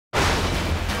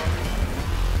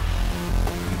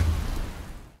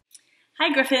Hi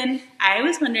Griffin, I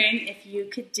was wondering if you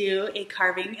could do a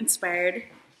carving inspired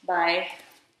by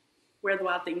Where the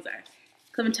Wild Things Are.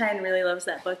 Clementine really loves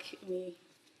that book. We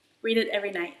read it every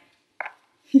night.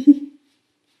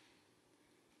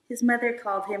 His mother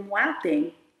called him Wild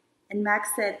Thing, and Max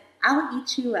said, "I'll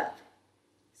eat you up."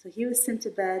 So he was sent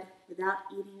to bed without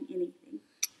eating anything.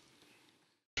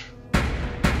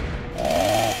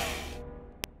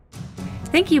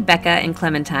 Thank you, Becca and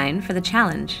Clementine, for the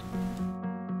challenge.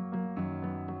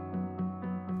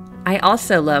 I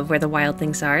also love Where the Wild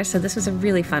Things Are, so this was a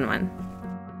really fun one.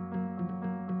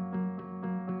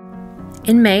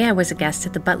 In May, I was a guest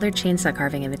at the Butler Chainsaw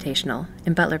Carving Invitational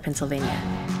in Butler, Pennsylvania.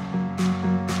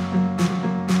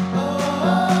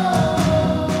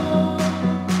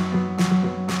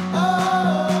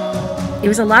 It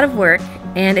was a lot of work,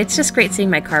 and it's just great seeing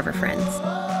my carver friends.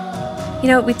 You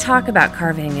know, we talk about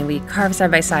carving, and we carve side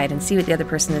by side and see what the other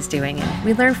person is doing, and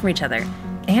we learn from each other,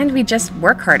 and we just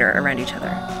work harder around each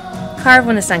other. Carve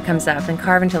when the sun comes up, and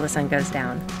carve until the sun goes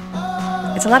down.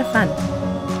 It's a lot of fun.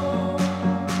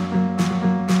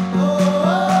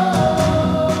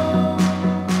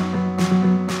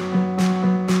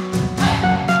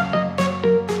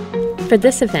 For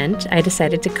this event, I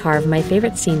decided to carve my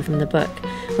favorite scene from the book,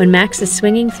 when Max is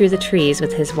swinging through the trees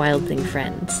with his wild thing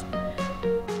friends.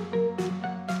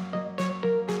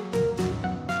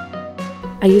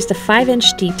 I used a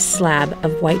 5-inch deep slab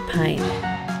of white pine.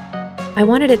 I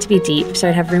wanted it to be deep so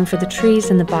I'd have room for the trees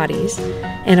and the bodies,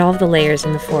 and all of the layers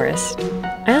in the forest.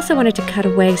 I also wanted to cut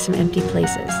away some empty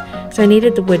places, so I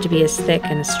needed the wood to be as thick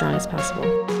and as strong as possible.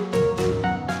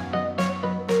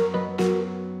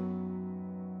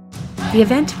 The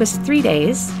event was 3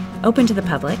 days, open to the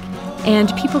public,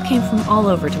 and people came from all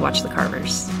over to watch the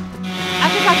carvers.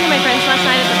 After talking to my friends last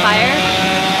night at the fire,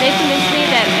 they convinced me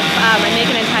that if I make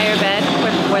an entire bed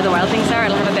where the wild things are,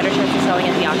 it'll have a better chance of selling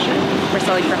at the auction, or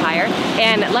selling for higher.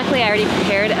 And luckily I already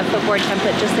prepared a footboard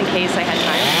template just in case I had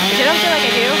time, which I don't feel like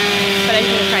I do, but I'm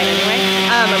going to try it anyway.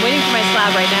 I'm waiting for my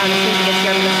slab right now, and as soon as it gets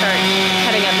here, I'm going to start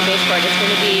cutting out the baseboard. It's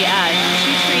going to be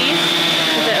 2 trees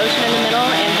with the ocean in the middle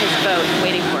and his boat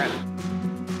waiting for him.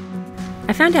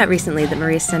 I found out recently that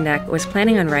Maurice Sendak was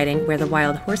planning on writing Where the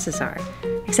Wild Horses Are,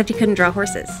 except he couldn't draw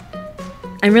horses.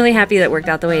 I'm really happy that worked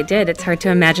out the way it did. It's hard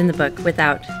to imagine the book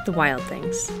without the wild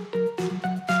things.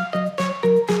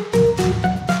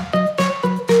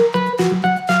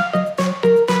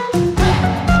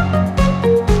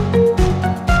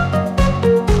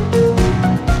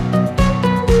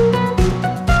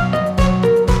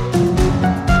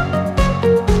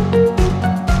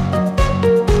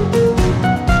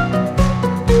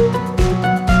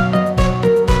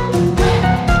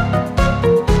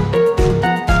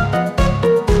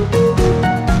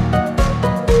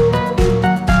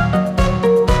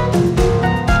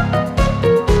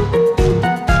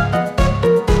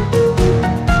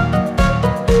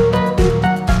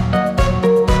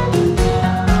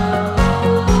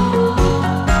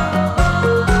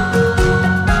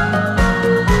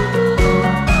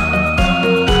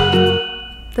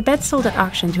 The bed sold at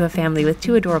auction to a family with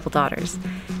 2 adorable daughters,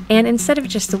 and instead of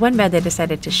just the one bed, they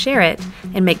decided to share it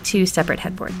and make 2 separate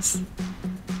headboards.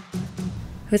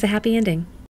 It was a happy ending.